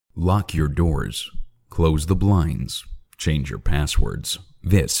Lock your doors, close the blinds, change your passwords.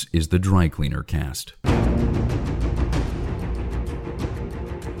 This is the Dry Cleaner Cast.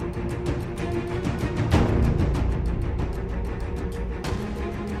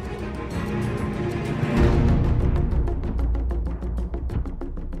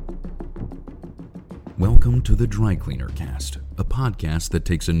 Welcome to the Dry Cleaner Cast, a podcast that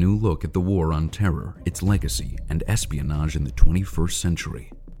takes a new look at the war on terror, its legacy, and espionage in the 21st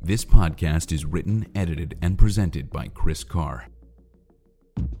century. This podcast is written, edited, and presented by Chris Carr.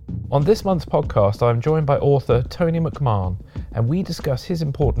 On this month's podcast, I'm joined by author Tony McMahon, and we discuss his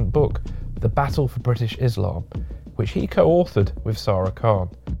important book, The Battle for British Islam, which he co-authored with Sara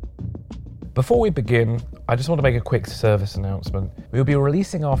Khan. Before we begin, I just want to make a quick service announcement. We will be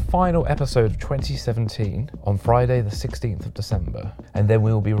releasing our final episode of 2017 on Friday the 16th of December, and then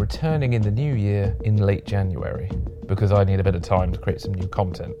we will be returning in the new year in late January, because I need a bit of time to create some new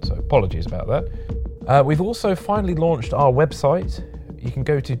content, so apologies about that. We've also finally launched our website. You can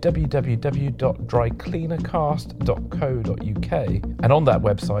go to www.drycleanercast.co.uk, and on that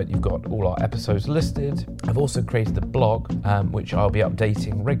website you've got all our episodes listed. I've also created a blog which I'll be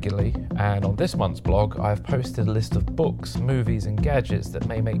updating regularly, and on this month's blog I've posted a list of books, movies and gadgets that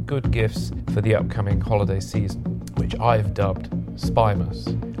may make good gifts for the upcoming holiday season, which I've dubbed Spymas.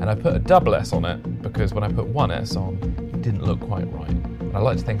 And I put a double S on it because when I put one S on, it didn't look quite right. And I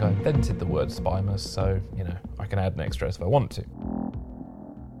like to think I invented the word Spymas, so I can add an extra S if I want to.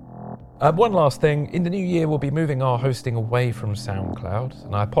 One last thing, in the new year we'll be moving our hosting away from SoundCloud,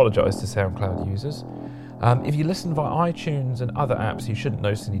 and I apologise to SoundCloud users. If you listen via iTunes and other apps, you shouldn't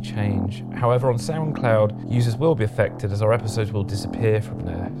notice any change. However, on SoundCloud, users will be affected as our episodes will disappear from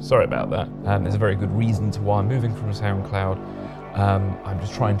there. Sorry about that. There's a very good reason to why I'm moving from SoundCloud. I'm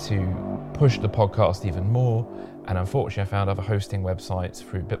just trying to push the podcast even more, and unfortunately I found other hosting websites,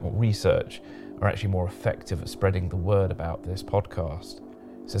 through a bit more research, are actually more effective at spreading the word about this podcast.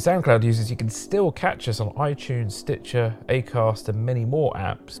 So SoundCloud users, you can still catch us on iTunes, Stitcher, Acast and many more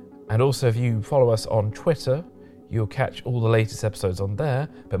apps. And also if you follow us on Twitter, you'll catch all the latest episodes on there.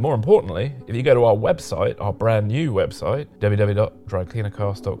 But more importantly, if you go to our website, our brand new website,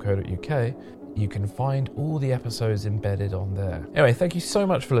 www.drycleanercast.co.uk, you can find all the episodes embedded on there. Anyway, thank you so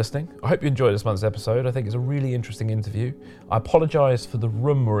much for listening. I hope you enjoyed this month's episode. I think it's a really interesting interview. I apologise for the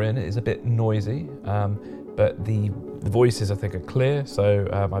room we're in. It is a bit noisy. But the voices I think are clear, so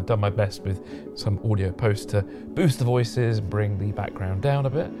I've done my best with some audio posts to boost the voices and bring the background down a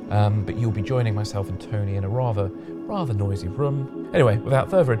bit. But you'll be joining myself and Tony in a rather noisy room. Anyway, without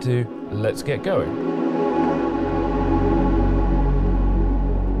further ado, let's get going.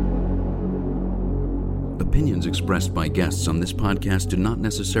 Opinions expressed by guests on this podcast do not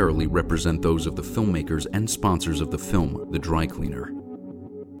necessarily represent those of the filmmakers and sponsors of the film, The Dry Cleaner.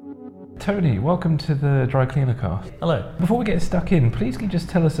 Tony, welcome to the Dry Cleaner Cast. Hello. Before we get stuck in, please can you just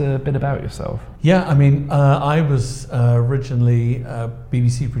tell us a bit about yourself? Yeah, I was originally a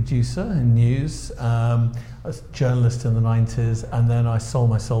BBC producer in news. I was a journalist in the 90s, and then I sold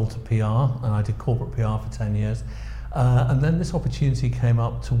my soul to PR, and I did corporate PR for 10 years. And then this opportunity came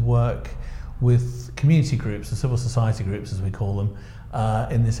up to work with community groups, the civil society groups as we call them,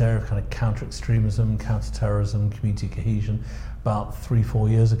 in this area of kind of counter-extremism, counter-terrorism, community cohesion, about 3-4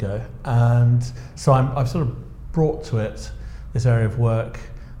 years ago. And so I've sort of brought to it this area of work,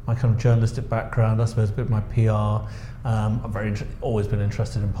 my kind of journalistic background, I suppose a bit of my PR. I'm always been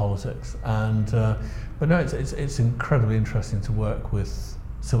interested in politics, and but no, it's incredibly interesting to work with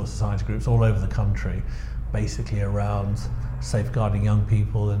civil society groups all over the country, basically around safeguarding young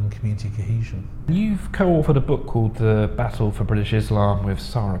people and community cohesion. You've co-authored a book called The Battle for British Islam with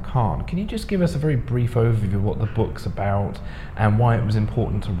Sara Khan. Can you just give us a very brief overview of what the book's about and why it was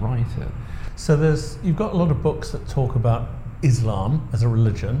important to write it? So you've got a lot of books that talk about Islam as a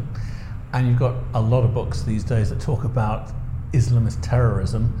religion, and you've got a lot of books these days that talk about Islamist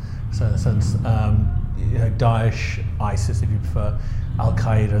terrorism, so in a sense Daesh, ISIS if you prefer,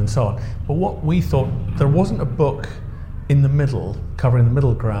 Al-Qaeda and so on. But what we thought, there wasn't a book in the middle, covering the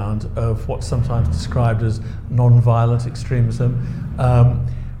middle ground of what's sometimes described as non-violent extremism.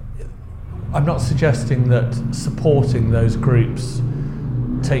 I'm not suggesting that supporting those groups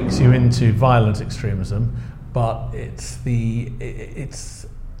takes you into violent extremism, but they're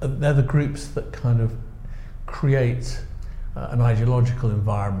the groups that kind of create an ideological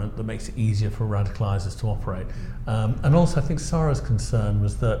environment that makes it easier for radicalisers to operate. And also I think Sara's concern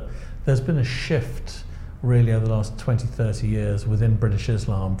was that there's been a shift really over the last 20-30 years within British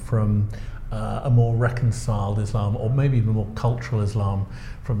Islam from a more reconciled Islam, or maybe even more cultural Islam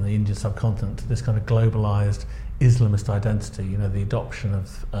from the Indian subcontinent, to this kind of globalised Islamist identity, the adoption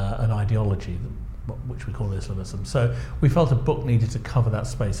of an ideology which we call Islamism. So we felt a book needed to cover that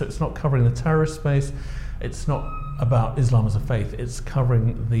space. So it's not covering the terrorist space, it's not about Islam as a faith, it's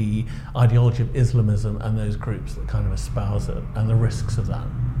covering the ideology of Islamism and those groups that kind of espouse it and the risks of that.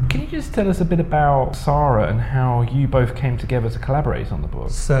 Can you just tell us a bit about Sarah and how you both came together to collaborate on the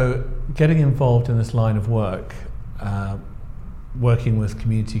book? So getting involved in this line of work, working with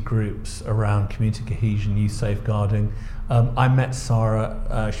community groups around community cohesion, youth safeguarding, I met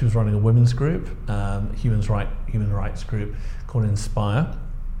Sarah, she was running a women's group, human rights group called Inspire.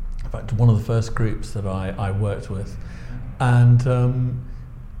 In fact, one of the first groups that I worked with. And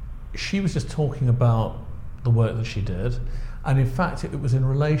she was just talking about the work that she did. And in fact, it was in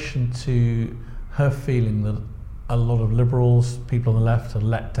relation to her feeling that a lot of liberals, people on the left, had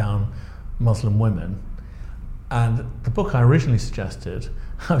let down Muslim women. And the book I originally suggested,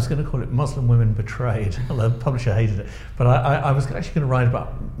 I was going to call it Muslim Women Betrayed, although the publisher hated it. But I was actually going to write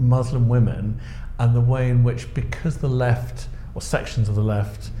about Muslim women and the way in which, because the left, or sections of the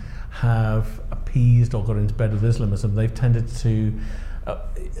left, have appeased or got into bed with Islamism, they've tended to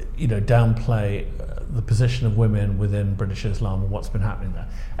downplay the position of women within British Islam and what's been happening there.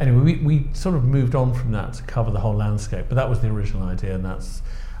 Anyway, we sort of moved on from that to cover the whole landscape, but that was the original idea, and that's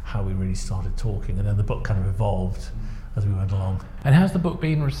how we really started talking, and then the book kind of evolved as we went along. And how's the book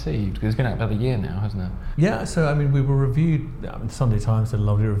been received? Because it's been out about a year now, hasn't it? Yeah, so we were reviewed, Sunday Times did a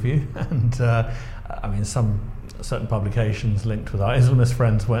lovely review, and some certain publications linked with our Islamist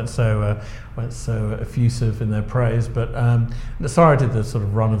friends weren't so effusive in their praise, but Sarah did the sort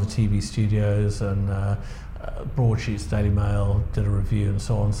of run of the TV studios, and Broadsheets, Daily Mail did a review and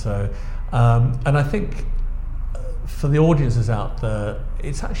so on. So, and I think for the audiences out there,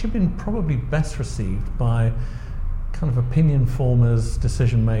 it's actually been probably best received by kind of opinion formers,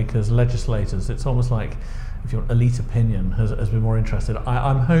 decision makers, legislators. It's almost like, if your elite opinion has been more interested.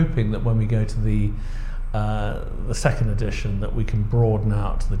 I'm hoping that when we go to the second edition, that we can broaden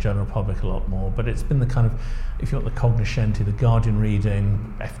out to the general public a lot more. But it's been the kind of, if you want the cognoscenti, the Guardian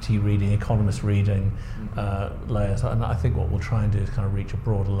reading, FT reading, Economist reading layers, and I think what we'll try and do is kind of reach a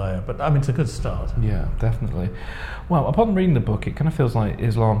broader layer. But it's a good start. Yeah, definitely. Well, upon reading the book, it kind of feels like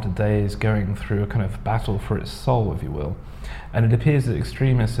Islam today is going through a kind of battle for its soul, if you will. And it appears that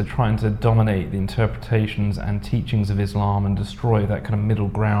extremists are trying to dominate the interpretations and teachings of Islam and destroy that kind of middle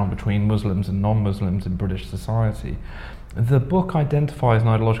ground between Muslims and non-Muslims in British society. The book identifies an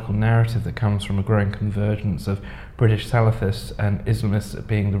ideological narrative that comes from a growing convergence of British Salafists and Islamists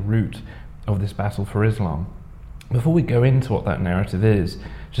being the root of this battle for Islam. Before we go into what that narrative is,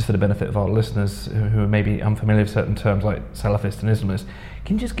 just for the benefit of our listeners who are maybe unfamiliar with certain terms like Salafist and Islamist,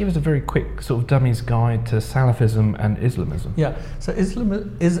 can you just give us a very quick sort of dummy's guide to Salafism and Islamism? Yeah, so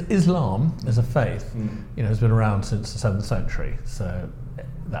Islam as a faith, has been around since the 7th century, so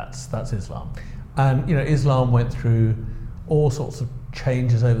that's Islam. And Islam went through all sorts of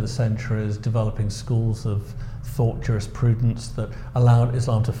changes over the centuries, developing schools of thought jurisprudence that allowed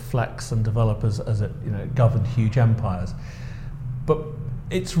Islam to flex and develop as it governed huge empires. But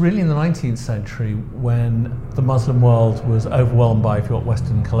it's really in the 19th century, when the Muslim world was overwhelmed by, if you want,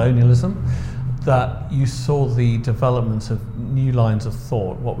 Western colonialism, that you saw the development of new lines of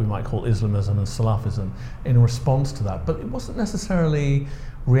thought, what we might call Islamism and Salafism, in response to that. But it wasn't necessarily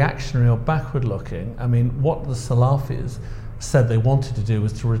reactionary or backward-looking. What the Salafis said they wanted to do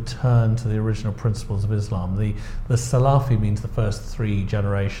was to return to the original principles of Islam. The Salafi means the first 3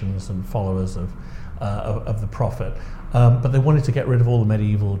 generations and followers of the Prophet. But they wanted to get rid of all the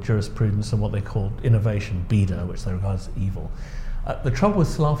medieval jurisprudence and what they called innovation, bida, which they regard as evil. The trouble with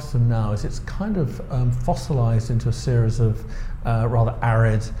Salafism now is it's kind of fossilized into a series of rather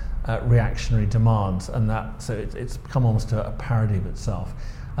arid reactionary demands, and so it's become almost a parody of itself.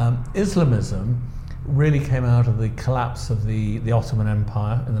 Islamism really came out of the collapse of the Ottoman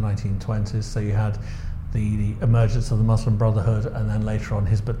Empire in the 1920s. So you had the emergence of the Muslim Brotherhood, and then later on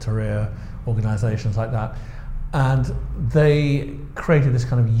Hizb ut-Tahrir, organizations like that. And they created this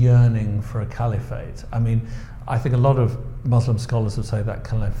kind of yearning for a caliphate. I think a lot of Muslim scholars would say that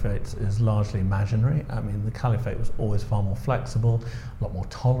caliphate is largely imaginary. The caliphate was always far more flexible, a lot more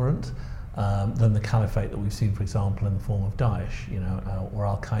tolerant than the caliphate that we've seen, for example, in the form of Daesh, or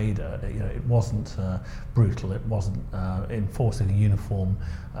Al-Qaeda. It wasn't brutal. It wasn't enforcing a uniform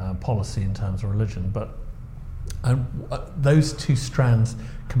policy in terms of religion. But those two strands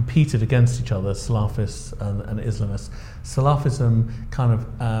competed against each other, Salafists and Islamists. Salafism kind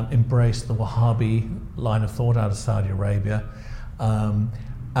of embraced the Wahhabi line of thought out of Saudi Arabia,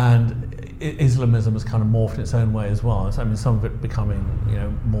 And Islamism has kind of morphed its own way as well. I mean, some of it becoming,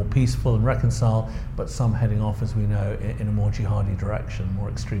 more peaceful and reconciled, but some heading off, as we know, in a more jihadi direction, more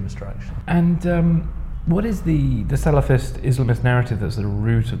extremist direction. And what is the Salafist Islamist narrative that's the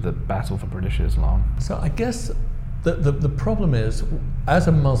root of the battle for British Islam? So I guess the problem is, as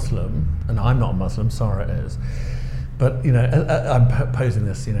a Muslim, and I'm not a Muslim, Sarah is, but I'm posing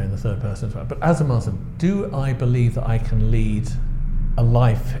this, in the third person, but as a Muslim, do I believe that I can lead a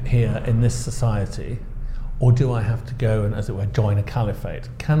life here in this society, or do I have to go and, as it were, join a caliphate?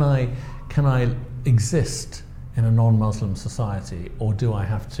 Can I exist in a non-Muslim society, or do I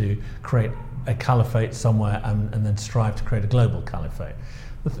have to create a caliphate somewhere and then strive to create a global caliphate?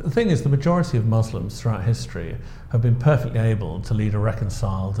 The thing is, the majority of Muslims throughout history have been perfectly able to lead a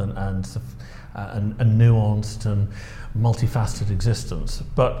reconciled and nuanced and multifaceted existence.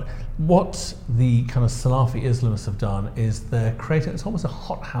 But what the kind of Salafi Islamists have done is they're creating, it's almost a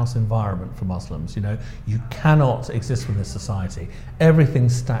hothouse environment for Muslims. You cannot exist within this society.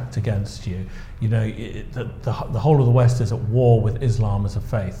 Everything's stacked against you. The whole of the West is at war with Islam as a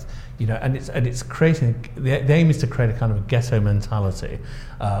faith. And it's creating, the aim is to create a kind of a ghetto mentality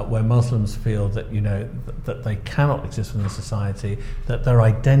where Muslims feel that that they cannot exist within society, that their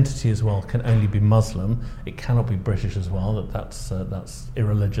identity as well can only be Muslim, it cannot be British as well, that's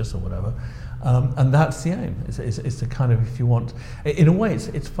irreligious or whatever, and that's the aim. It's to kind of, if you want, in a way,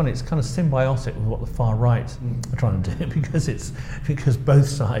 it's funny. It's kind of symbiotic with what the far right are trying to do, because both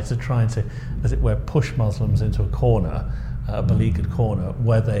sides are trying to, as it were, push Muslims into a corner. A beleaguered corner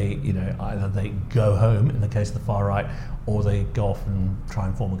where they, either they go home in the case of the far right, or they go off and try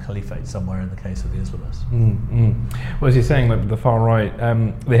and form a caliphate somewhere in the case of the Islamists. Well, as you're saying, like the far right,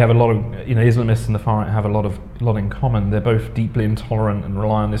 they have a lot of, Islamists and the far right have a lot in common. They're both deeply intolerant and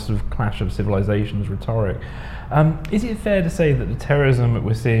rely on this sort of clash of civilizations rhetoric. Is it fair to say that the terrorism that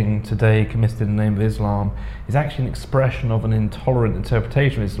we're seeing today committed in the name of Islam is actually an expression of an intolerant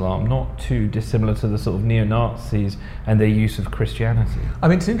interpretation of Islam, not too dissimilar to the sort of neo-Nazis and their use of Christianity? I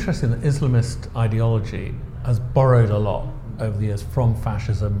mean, it's interesting that Islamist ideology has borrowed a lot over the years from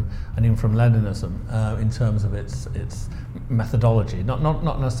fascism and even from Leninism in terms of its methodology,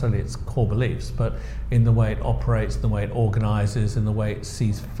 not necessarily its core beliefs, but in the way it operates, in the way it organises, in the way it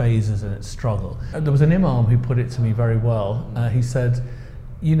sees phases in its struggle. There was an imam who put it to me very well. He said,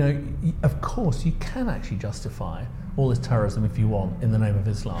 of course you can actually justify all this terrorism if you want in the name of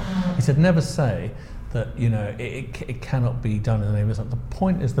Islam. He said, never say that it cannot be done in the name of Islam. The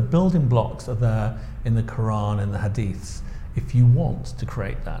point is, the building blocks are there in the Quran and the Hadiths. If you want to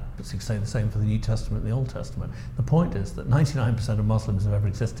create that, but you say the same for the New Testament and the Old Testament. The point is that 99% of Muslims who have ever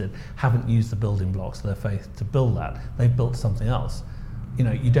existed haven't used the building blocks of their faith to build that. They've built something else.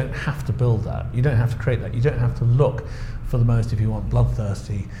 You don't have to build that. You don't have to create that. You don't have to look for the most, if you want,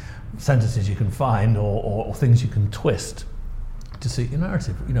 bloodthirsty sentences you can find or things you can twist to suit your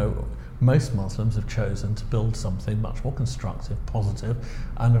narrative. Most Muslims have chosen to build something much more constructive, positive,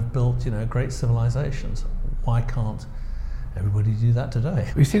 and have built, great civilizations. Why can't everybody do that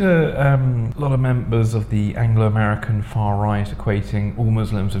today? We've seen a lot of members of the Anglo-American far right equating all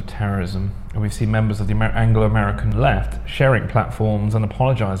Muslims with terrorism, and we've seen members of the Anglo-American left sharing platforms and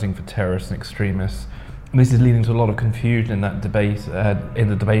apologising for terrorists and extremists. And this is leading to a lot of confusion in that debate,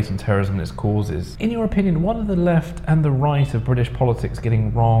 on terrorism and its causes. In your opinion, what are the left and the right of British politics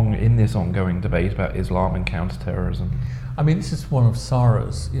getting wrong in this ongoing debate about Islam and counter-terrorism? I mean, this is one of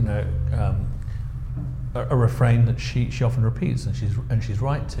Sarah's, a refrain that she often repeats, and she's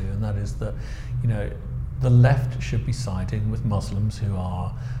right to, and that is that the left should be siding with Muslims who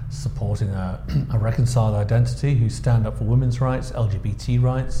are supporting a reconciled identity, who stand up for women's rights, LGBT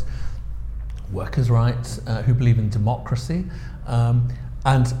rights, workers' rights, who believe in democracy,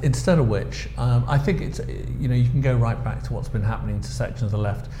 and instead of which, I think it's, you can go right back to what's been happening to sections of the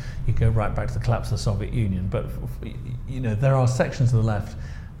left. You go right back to the collapse of the Soviet Union, but there are sections of the left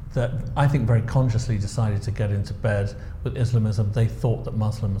that I think very consciously decided to get into bed with Islamism. They thought that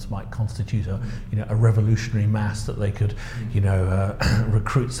Muslims might constitute a revolutionary mass, that they could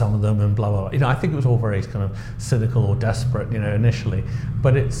recruit some of them and blah blah blah. I think it was all very kind of cynical or desperate initially,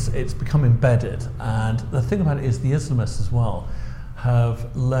 but it's become embedded. And the thing about it is, the Islamists as well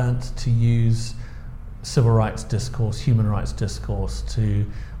have learnt to use civil rights discourse, human rights discourse to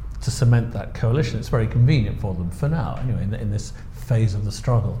cement that coalition. It's very convenient for them for now, anyway, in this phase of the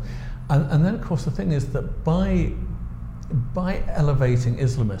struggle. And then, of course, the thing is that by elevating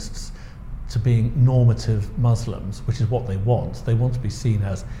Islamists to being normative Muslims, which is what they want to be seen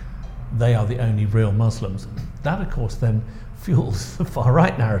as they are the only real Muslims, that, of course, then fuels the far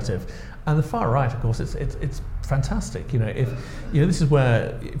right narrative. And the far right, of course, it's fantastic. This is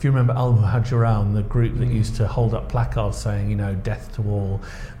where, if you remember Al-Muhajiroun, the group that used to hold up placards saying, death to all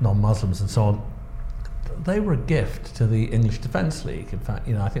non-Muslims and so on, they were a gift to the English Defence League. In fact,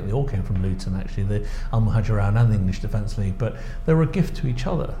 I think they all came from Luton, actually, the Al-Muhajiroun and the English Defence League, but they were a gift to each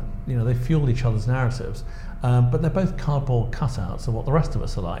other. They fueled each other's narratives. But they're both cardboard cutouts of what the rest of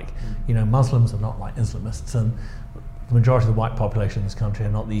us are like. Muslims are not like Islamists, and the majority of the white population in this country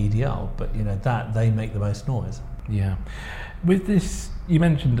are not the EDL, but that they make the most noise. Yeah. With this, you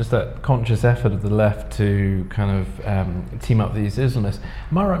mentioned just that conscious effort of the left to kind of team up these Islamists.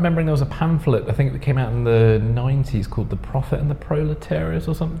 Am I right remembering there was a pamphlet, I think, that came out in the 90s called The Prophet and the Proletariat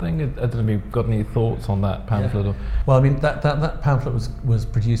or something? I don't know if you've got any thoughts on that pamphlet. Yeah. Well, I mean, that pamphlet was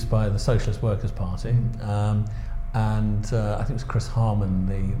produced by the Socialist Workers' Party, and I think it was Chris Harman,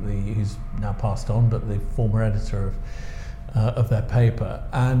 who's now passed on, but the former editor of their paper,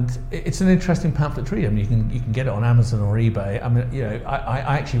 and it's an interesting pamphlet to read. I mean, you can get it on Amazon or eBay. I mean,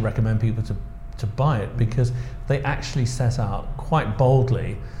 I actually recommend people to buy it because they actually set out quite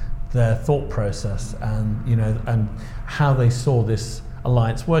boldly their thought process and and how they saw this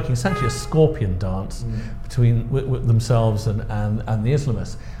alliance working, essentially a scorpion dance between with themselves and the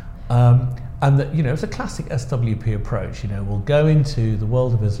Islamists. And that it's a classic SWP approach. We'll go into the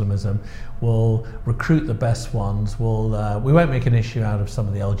world of Islamism, we'll recruit the best ones. We won't make an issue out of some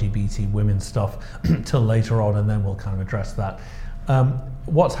of the LGBT women stuff till later on, and then we'll kind of address that.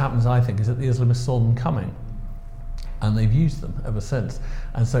 What's happened, I think, is that the Islamists saw them coming, and they've used them ever since.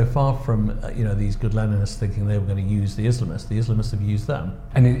 And so far from these good Leninists thinking they were going to use the Islamists have used them.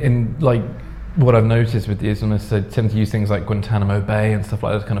 And in what I've noticed with the Islamists, they tend to use things like Guantanamo Bay and stuff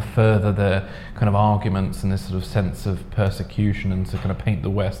like that to kind of further their kind of arguments and this sort of sense of persecution, and to kind of paint the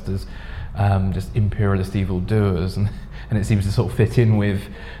West as just imperialist evildoers, and it seems to sort of fit in with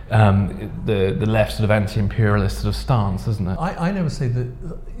the left sort of anti-imperialist sort of stance, doesn't it? I never say that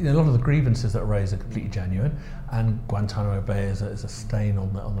a lot of the grievances that are raised are completely genuine, and Guantanamo Bay is a stain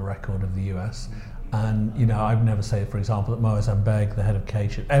on the record of the US. And I've never said, for example, that Moazzam Begg, the head of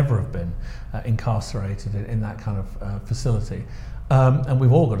Cage, should ever have been incarcerated in that kind of facility. And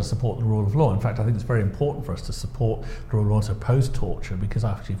we've all got to support the rule of law. In fact, I think it's very important for us to support the rule of law, to oppose torture, because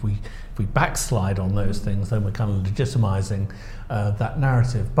actually, if we backslide on those things, then we're kind of legitimizing that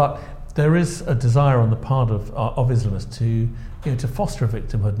narrative. But there is a desire on the part of Islamists to foster a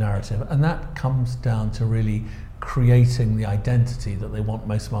victimhood narrative, and that comes down to really creating the identity that they want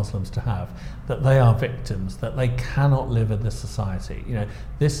most Muslims to have, that they are victims, that they cannot live in this society.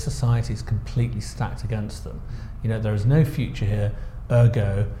 This society is completely stacked against them. There is no future here,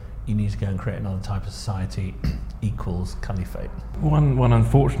 ergo, you need to go and create another type of society equals caliphate. One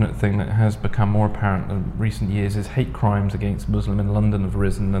unfortunate thing that has become more apparent in recent years is hate crimes against Muslims in London have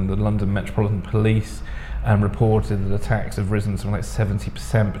risen, and the London Metropolitan Police reported that attacks have risen something like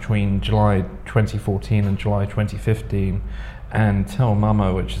 70% between July 2014 and July 2015. And Tel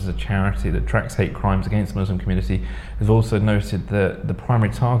Mama, which is a charity that tracks hate crimes against the Muslim community, has also noted that the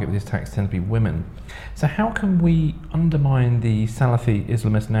primary target of these attacks tend to be women. So how can we undermine the Salafi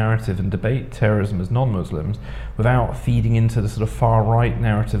Islamist narrative and debate terrorism as non-Muslims without feeding into the sort of far-right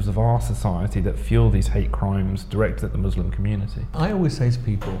narratives of our society that fuel these hate crimes directed at the Muslim community? I always say to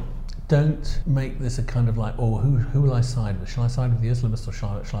people, don't make this a kind of like, who will I side with? Shall I side with the Islamists or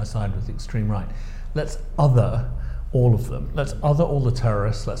shall I side with the extreme right? Let's other all of them. Let's other all the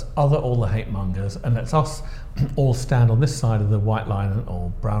terrorists, let's other all the hate mongers, and let's us all stand on this side of the white line or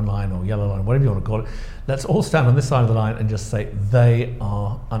brown line or yellow line, whatever you want to call it. Let's all stand on this side of the line and just say they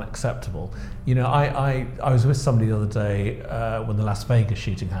are unacceptable. I was with somebody the other day when the Las Vegas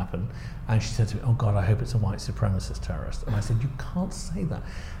shooting happened, and she said to me, "Oh God, I hope it's a white supremacist terrorist." And I said, "You can't say that.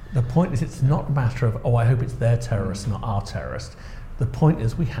 The point is, it's not a matter of, I hope it's their terrorist, not our terrorist. The point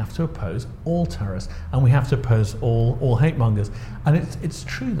is we have to oppose all terrorists, and we have to oppose all hate mongers." And it's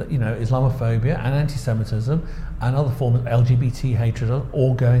true that Islamophobia and anti-Semitism and other forms of LGBT hatred are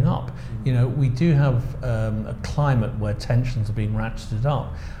all going up. We do have a climate where tensions are being ratcheted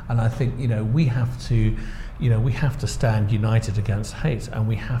up, and I think we have to stand united against hate, and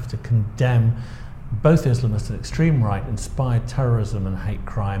we have to condemn both Islamist and extreme right inspired terrorism and hate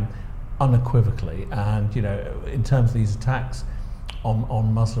crime unequivocally. And in terms of these attacks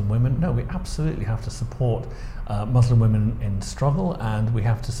on Muslim women, no, we absolutely have to support Muslim women in struggle, and we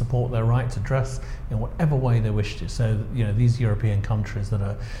have to support their right to dress in whatever way they wish to. So these European countries that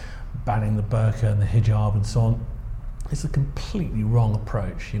are banning the burqa and the hijab and so on, is a completely wrong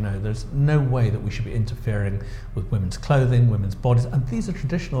approach. There's no way that we should be interfering with women's clothing, women's bodies, and these are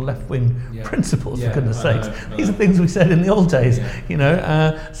traditional left-wing principles, for goodness sakes. These are things we said in the old days,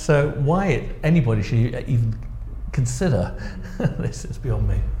 so why anybody should even consider this is beyond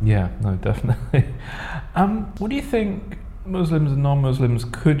me. Yeah, no, definitely. What do you think Muslims and non-Muslims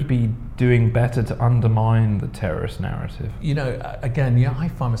could be doing better to undermine the terrorist narrative? Again, I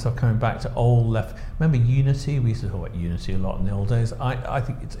find myself coming back to old left. Remember unity? We used to talk about unity a lot in the old days. I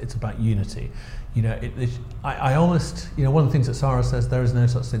think it's about unity. I almost, one of the things that Sarah says, there is no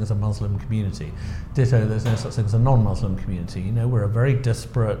such thing as a Muslim community. Ditto, there's no such thing as a non-Muslim community. We're a very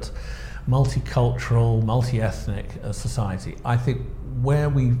disparate, multicultural, multi-ethnic society. I think where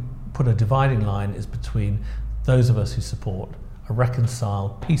we put a dividing line is between those of us who support a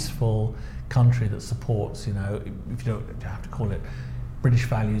reconciled, peaceful country that supports, if you don't have to call it British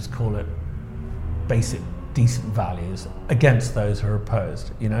values, call it basic, decent values, against those who are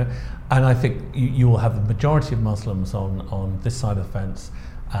opposed, And I think you will have the majority of Muslims on this side of the fence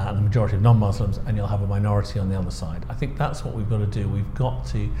and the majority of non-Muslims, and you'll have a minority on the other side. I think that's what we've got to do. We've got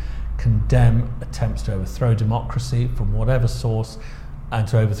to condemn attempts to overthrow democracy from whatever source, and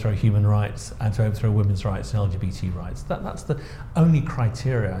to overthrow human rights, and to overthrow women's rights and LGBT rights. That's the only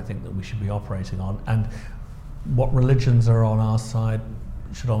criteria I think that we should be operating on, and what religions are on our side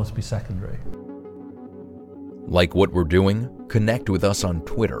should almost be secondary. Like what we're doing? Connect with us on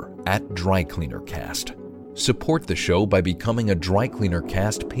Twitter @DryCleanerCast. Support the show by becoming a Dry Cleaner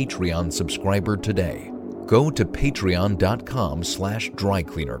Cast Patreon subscriber today. Go to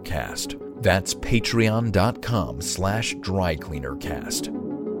patreon.com/drycleanercast. That's patreon.com/drycleanercast.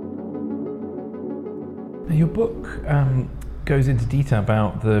 Now, your book goes into detail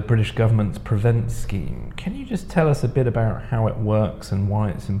about the British government's Prevent scheme. Can you just tell us a bit about how it works and why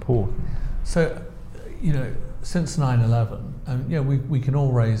it's important? So, since 9/11, we can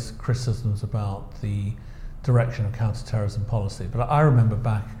all raise criticisms about the direction of counter-terrorism policy, but I remember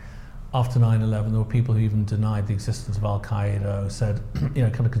back after 9/11, there were people who even denied the existence of Al-Qaeda, who said,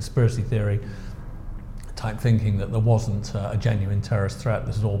 kind of conspiracy theory type thinking that there wasn't a genuine terrorist threat.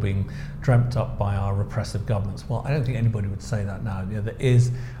 This is all being dreamt up by our repressive governments. Well, I don't think anybody would say that now. There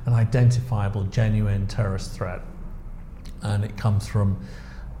is an identifiable, genuine terrorist threat, and it comes from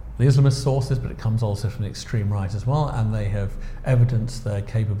the Islamist sources, but it comes also from the extreme right as well, and they have evidenced their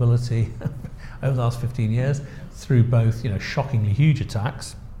capability over the last 15 years through both, shockingly huge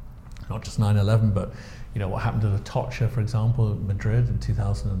attacks, not just 9/11, but what happened at Atocha, for example, in Madrid in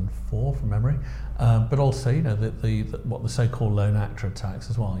 2004, from memory, but also what the so-called lone actor attacks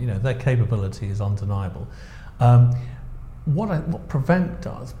as well. Their capability is undeniable. What Prevent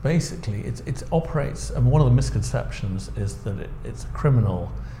does basically, it operates, and one of the misconceptions is that it's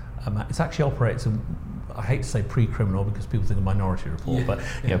criminal. It actually operates in, I hate to say pre-criminal because people think of Minority Report, but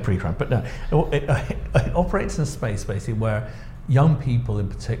pre-crime. But no, it operates in a space basically where young people in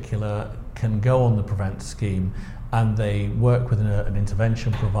particular can go on the Prevent scheme, and they work with an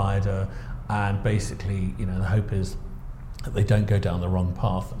intervention provider, and basically, the hope is that they don't go down the wrong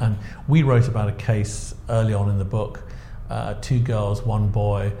path. And we wrote about a case early on in the book, 2 girls, 1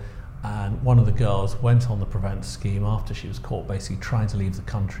 boy, and one of the girls went on the Prevent scheme after she was caught basically trying to leave the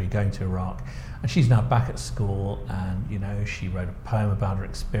country, going to Iraq. And she's now back at school, and she wrote a poem about her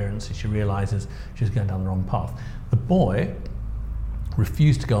experience, and she realizes she was going down the wrong path. The boy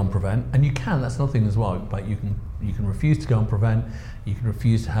refused to go on Prevent, and that's another thing as well, but you can refuse to go on Prevent, you can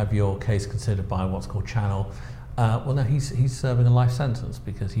refuse to have your case considered by what's called Channel. Well, no, he's serving a life sentence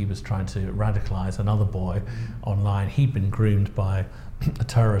because he was trying to radicalise another boy online. He'd been groomed by a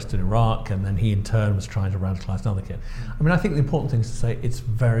terrorist in Iraq, and then he in turn was trying to radicalise another kid. I mean, I think the important thing is to say it's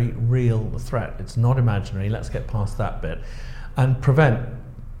very real, the threat. It's not imaginary. Let's get past that bit. And Prevent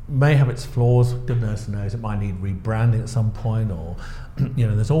may have its flaws. Goodness knows, it might need rebranding at some point, or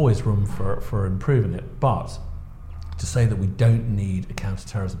there's always room for improving it. But to say that we don't need a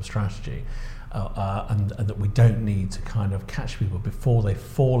counter-terrorism strategy, and that we don't need to kind of catch people before they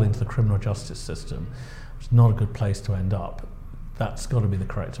fall into the criminal justice system, which is not a good place to end up. That's got to be the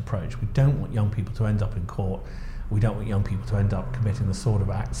correct approach. We don't want young people to end up in court. We don't want young people to end up committing the sort of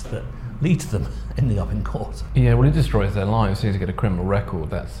acts that lead to them ending up in court. Yeah, well, it destroys their lives. As soon as you get a criminal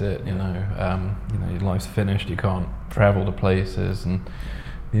record, that's it. Your life's finished. You can't travel to places, and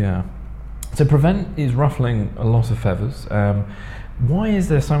So Prevent is ruffling a lot of feathers. Why is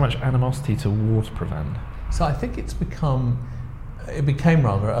there so much animosity towards Prevent? So I think it became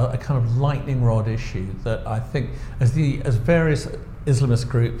rather a kind of lightning rod issue that I think as various Islamist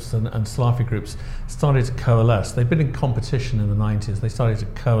groups and Salafi groups started to coalesce, they've been in competition in the 90s, they started to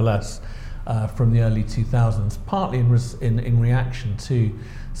coalesce from the early 2000s, partly in reaction to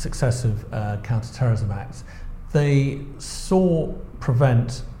successive counter-terrorism acts. They saw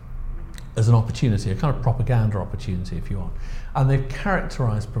Prevent as an opportunity, a kind of propaganda opportunity, if you want. And they've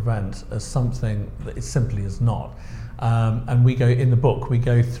characterised Prevent as something that it simply is not. And we go, in the book, we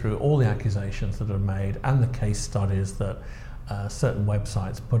go through all the accusations that are made and the case studies that certain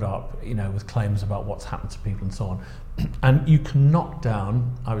websites put up, with claims about what's happened to people and so on. And you can knock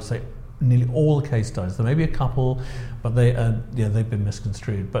down, I would say, nearly all the case studies. There may be a couple, but they've been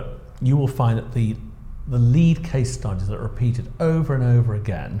misconstrued. But you will find that the lead case studies that are repeated over and over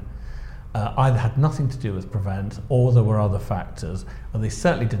again either had nothing to do with Prevent or there were other factors, and they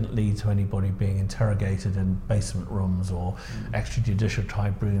certainly didn't lead to anybody being interrogated in basement rooms or extrajudicial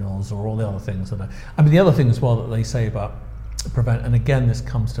tribunals or all the other things that are. I mean, the other thing as well that they say about Prevent, and again this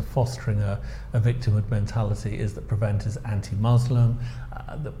comes to fostering a victimhood mentality, is that Prevent is anti-Muslim,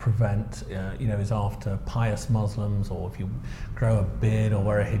 that Prevent is after pious Muslims, or if you grow a beard or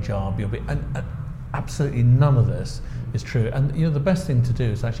wear a hijab, you'll be... And absolutely none of this is true. And the best thing to do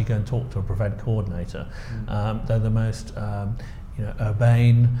is actually go and talk to a Prevent coordinator. They're the most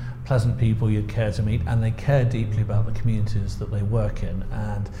urbane, pleasant people you'd care to meet, and they care deeply about the communities that they work in.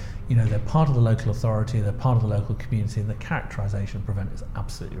 And they're part of the local authority, they're part of the local community, and the characterisation of Prevent is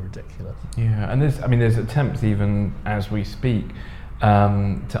absolutely ridiculous. Yeah, and there's attempts even as we speak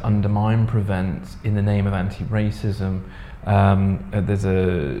to undermine Prevent in the name of anti-racism.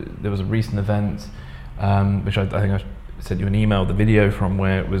 There was a recent event which I think I sent you an email, the video from,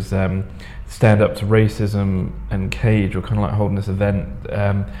 where it was Stand Up to Racism and Cage were kind of like holding this event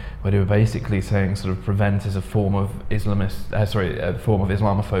where they were basically saying sort of Prevent is a form of a form of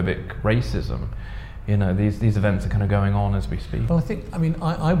Islamophobic racism. These events are kind of going on as we speak. Well,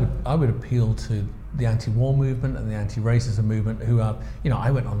 I would appeal to the anti-war movement and the anti-racism movement, who are,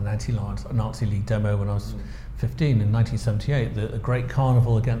 I went on an anti-Nazi League demo when I was 15 in 1978, the Great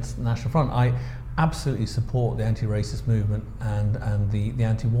Carnival against the National Front. I absolutely support the anti-racist movement, and the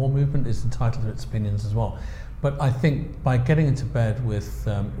anti-war movement is entitled to its opinions as well. But I think by getting into bed with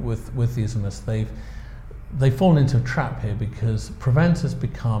the Islamists, they've fallen into a trap here, because Prevent is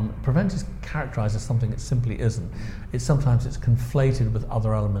characterised as something it simply isn't. Sometimes it's conflated with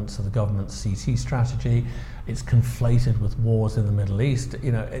other elements of the government's CT strategy. It's conflated with wars in the Middle East.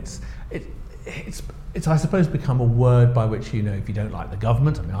 It's I suppose become a word by which, if you don't like the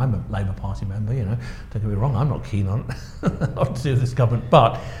government, I mean, I'm a Labour Party member, don't get me wrong, I'm not keen on not to do with this government,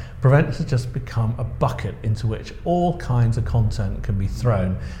 but Prevent has just become a bucket into which all kinds of content can be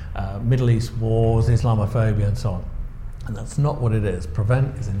thrown, Middle East wars, Islamophobia and so on. And that's not what it is.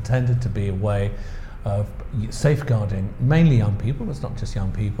 Prevent is intended to be a way of safeguarding mainly young people, but it's not just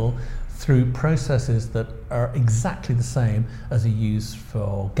young people, through processes that are exactly the same as are used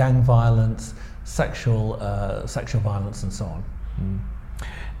for gang violence, sexual violence and so on.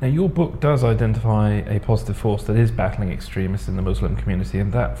 Now, your book does identify a positive force that is battling extremists in the Muslim community,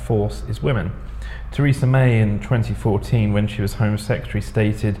 and that force is women. Theresa May in 2014, when she was Home Secretary,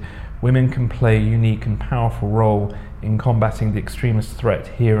 stated, "Women can play a unique and powerful role in combating the extremist threat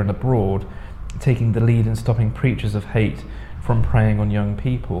here and abroad, taking the lead in stopping preachers of hate from preying on young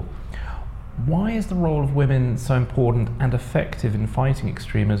people." Why is the role of women so important and effective in fighting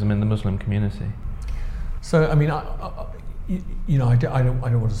extremism in the Muslim community? So, I mean, I don't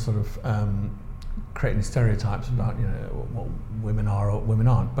want to sort of create any stereotypes about what women are or women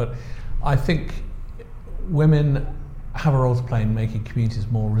aren't, but I think women have a role to play in making communities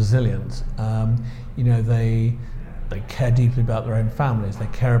more resilient. They care deeply about their own families. They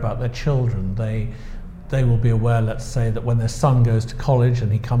care about their children. They will be aware, let's say, that when their son goes to college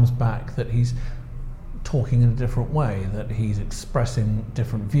and he comes back, that he's talking in a different way, that he's expressing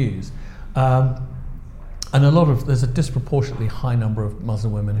different views. And there's a disproportionately high number of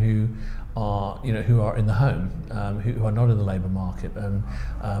Muslim women who are in the home, who are not in the labour market, and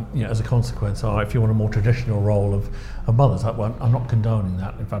as a consequence if you want a more traditional role of mothers, I'm not condoning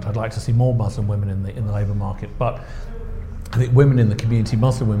that. In fact, I'd like to see more Muslim women in the labour market, but I think women in the community,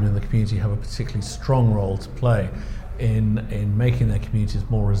 Muslim women in the community, have a particularly strong role to play in making their communities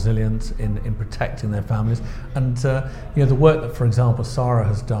more resilient, in protecting their families. And the work that, for example, Sarah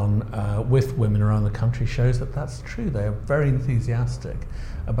has done with women around the country shows that that's true. They are very enthusiastic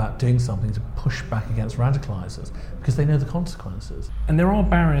about doing something to push back against radicalisers because they know the consequences. And there are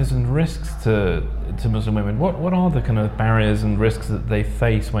barriers and risks to Muslim women. What are the kind of barriers and risks that they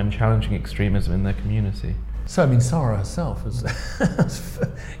face when challenging extremism in their community? So, I mean, Sarah herself has,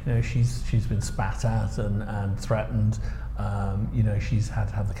 she's been spat at and threatened. She's had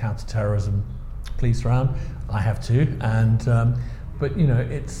to have the counter-terrorism police around. I have too. And But you know,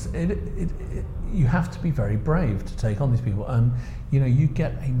 you have to be very brave to take on these people, and you know, you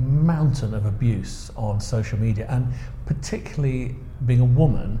get a mountain of abuse on social media, and particularly being a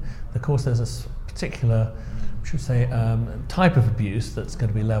woman, of course, there's a particular, should we say, type of abuse that's going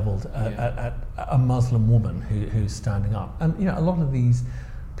to be levelled at a Muslim woman who's standing up. And you know, a lot of these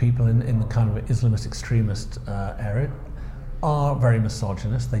people in the kind of Islamist extremist area are very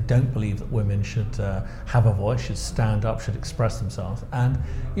misogynist. They don't believe that women should have a voice, should stand up, should express themselves. And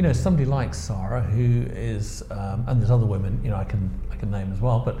you know, somebody like Sarah, who is, and there's other women, you know, I can name as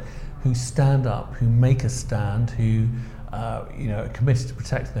well, but who stand up, who make a stand, who you know, are committed to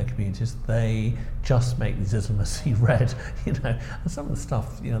protecting their communities. They just make these Islamists see red, you know. And some of the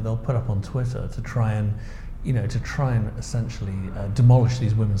stuff, you know, they'll put up on Twitter to try and essentially demolish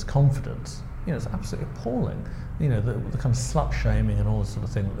these women's confidence. You know, it's absolutely appalling. You know, the kind of slut shaming and all this sort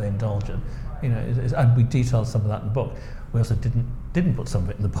of thing that they indulge in. You know, and we detailed some of that in the book. We also didn't put some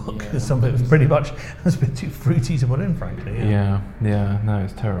of it in the book because some of it was pretty much a bit too fruity to put in, frankly. Yeah, no,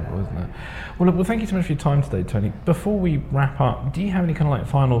 it's terrible, isn't it? Well, thank you so much for your time today, Tony. Before we wrap up, do you have any kind of like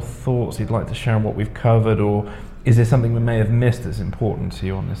final thoughts you'd like to share on what we've covered, or is there something we may have missed that's important to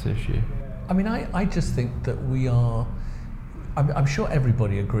you on this issue? I mean, I just think that we are. I'm sure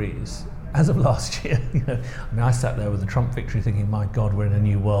everybody agrees. As of last year, you know, I mean, I sat there with the Trump victory thinking, my God, we're in a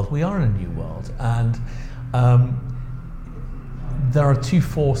new world. We are in a new world. And there are two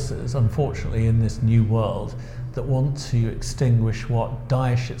forces, unfortunately, in this new world that want to extinguish what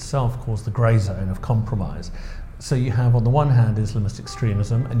Daesh itself calls the grey zone of compromise. So you have, on the one hand, Islamist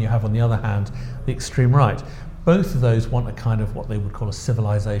extremism, and you have, on the other hand, the extreme right. Both of those want a kind of what they would call a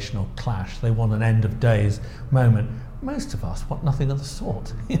civilizational clash. They want an end of days moment. Most of us want nothing of the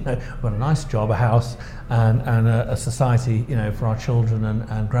sort. You know, we want a nice job, a house, and a society, you know, for our children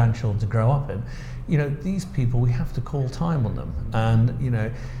and grandchildren to grow up in. You know, these people, we have to call time on them. And, you know,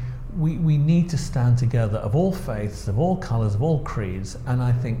 we need to stand together, of all faiths, of all colours, of all creeds, and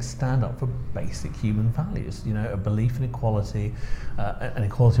I think stand up for basic human values. You know, a belief in equality, an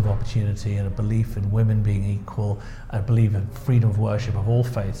equality of opportunity, and a belief in women being equal, a belief in freedom of worship of all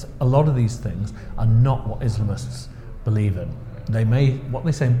faiths. A lot of these things are not what Islamists believe in. What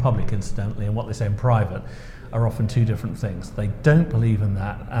they say in public, incidentally, and what they say in private are often two different things. They don't believe in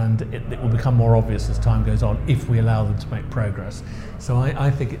that, and it will become more obvious as time goes on if we allow them to make progress. So I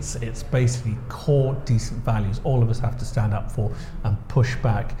think it's basically core decent values all of us have to stand up for and push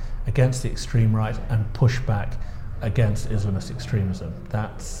back against the extreme right and push back against Islamist extremism.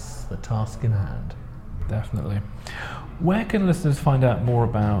 That's the task in hand. Definitely. Where can listeners find out more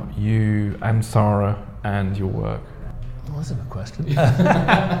about you and Sarah and your work? Well, that's a good question.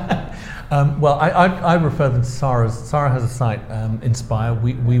 Well, I refer them to Sarah. Sarah has a site, Inspire.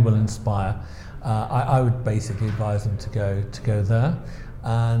 We will inspire. I would basically advise them to go there,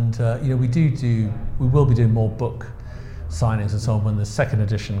 and you know, we will be doing more book signings and so on when the second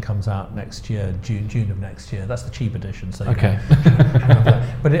edition comes out next year, June of next year. That's the cheap edition. So okay.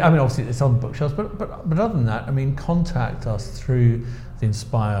 But I mean, obviously it's on bookshelves. But other than that, I mean, contact us through the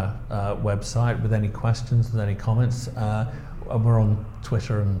Inspire website with any questions, with any comments. We're on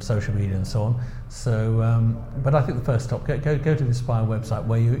Twitter and social media and so on. So, but I think the first stop, go to the Inspire website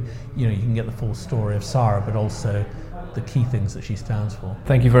where you can get the full story of Sarah, but also the key things that she stands for.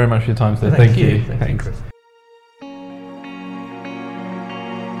 Thank you very much for your time today. Thank you. Thank you, Chris.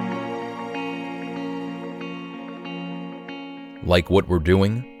 Like what we're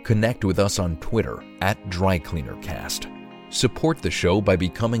doing? Connect with us on Twitter @DryCleanerCast. Support the show by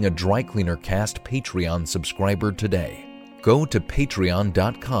becoming a Dry Cleaner Cast Patreon subscriber today. Go to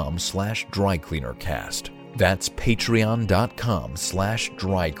patreon.com/drycleanercast. That's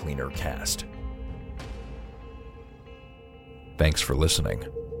patreon.com/drycleanercast. Thanks for listening.